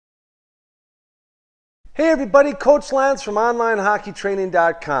Hey everybody, Coach Lance from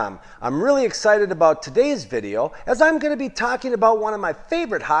OnlineHockeyTraining.com. I'm really excited about today's video as I'm going to be talking about one of my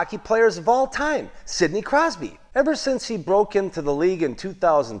favorite hockey players of all time, Sidney Crosby. Ever since he broke into the league in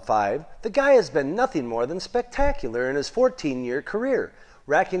 2005, the guy has been nothing more than spectacular in his 14-year career,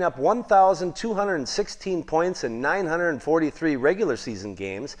 racking up 1,216 points in 943 regular season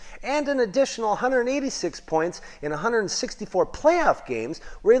games and an additional 186 points in 164 playoff games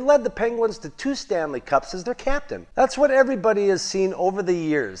where he led the Penguins to 2 Stanley Cups as their captain. That's what everybody has seen over the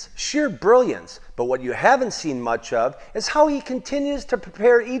years, sheer brilliance. But what you haven't seen much of is how he continues to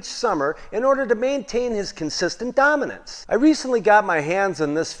prepare each summer in order to maintain his consistent dominance. I recently got my hands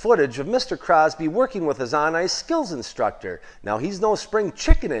on this footage of Mr. Crosby working with his on-ice skills instructor. Now, he's no spring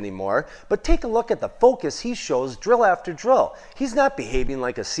chicken anymore, but take a look at the focus he shows drill after drill. He's not behaving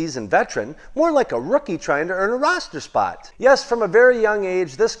like a seasoned veteran, more like a rookie trying to earn a roster spot. Yes, from a very young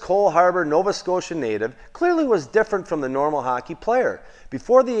age, this Cole Harbour, Nova Scotia native clearly was different from the normal hockey player.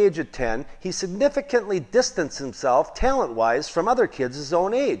 Before the age of 10, he significantly distanced himself talent-wise from other kids his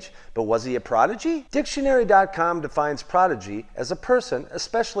own age. But was he a prodigy? Dictionary.com defines prodigy as a person,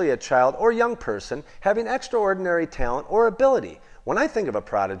 especially a child or young person, having extraordinary talent or ability. When I think of a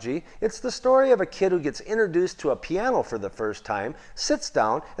prodigy, it's the story of a kid who gets introduced to a piano for the first time, sits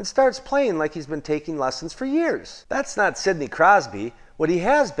down, and starts playing like he's been taking lessons for years. That's not Sidney Crosby. What he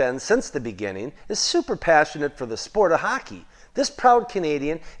has been since the beginning is super passionate for the sport of hockey. This proud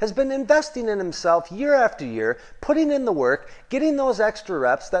Canadian has been investing in himself year after year, putting in the work, getting those extra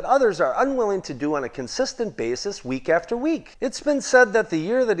reps that others are unwilling to do on a consistent basis week after week. It's been said that the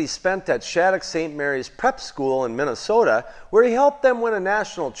year that he spent at Shattuck St. Mary's Prep School in Minnesota, where he helped them win a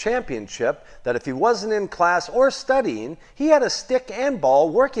national championship, that if he wasn't in class or studying, he had a stick and ball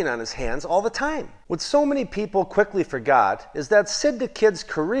working on his hands all the time. What so many people quickly forgot is that Sid the Kid's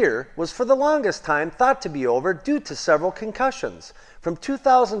career was for the longest time thought to be over due to several concussions. From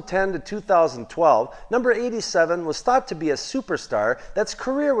 2010 to 2012, number 87 was thought to be a superstar that's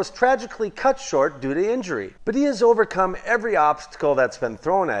career was tragically cut short due to injury. But he has overcome every obstacle that's been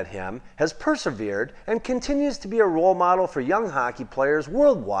thrown at him, has persevered, and continues to be a role model for young hockey players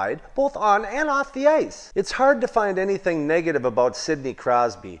worldwide, both on and off the ice. It's hard to find anything negative about Sidney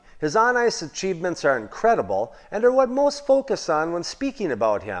Crosby. His on-ice achievements are incredible and are what most focus on when speaking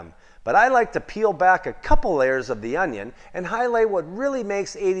about him. But I like to peel back a couple layers of the onion and highlight what really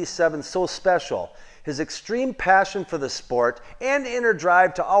makes 87 so special. His extreme passion for the sport and inner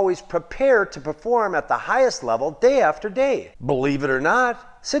drive to always prepare to perform at the highest level day after day. Believe it or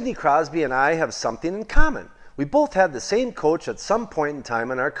not, Sidney Crosby and I have something in common. We both had the same coach at some point in time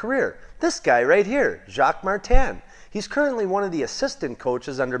in our career. This guy right here, Jacques Martin. He's currently one of the assistant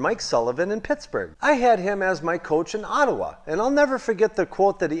coaches under Mike Sullivan in Pittsburgh. I had him as my coach in Ottawa, and I'll never forget the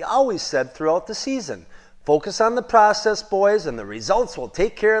quote that he always said throughout the season. Focus on the process, boys, and the results will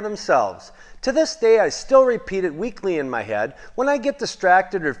take care of themselves. To this day, I still repeat it weekly in my head when I get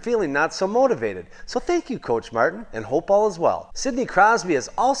distracted or feeling not so motivated. So thank you, Coach Martin, and hope all is well. Sidney Crosby has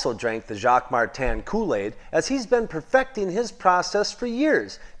also drank the Jacques Martin Kool-Aid as he's been perfecting his process for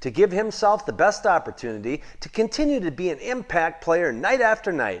years to give himself the best opportunity to continue to be an impact player night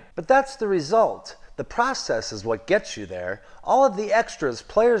after night. But that's the result. The process is what gets you there. All of the extras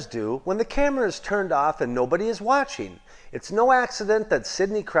players do when the camera is turned off and nobody is watching. It's no accident that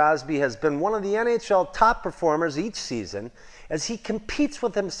Sidney Crosby has been one of the NHL top performers each season as he competes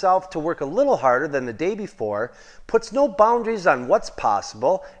with himself to work a little harder than the day before, puts no boundaries on what's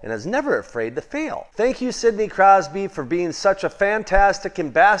possible, and is never afraid to fail. Thank you, Sidney Crosby, for being such a fantastic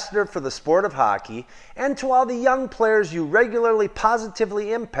ambassador for the sport of hockey, and to all the young players you regularly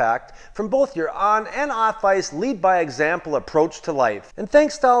positively impact from both your on and off ice lead by example approach to life. And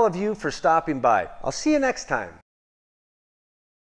thanks to all of you for stopping by. I'll see you next time.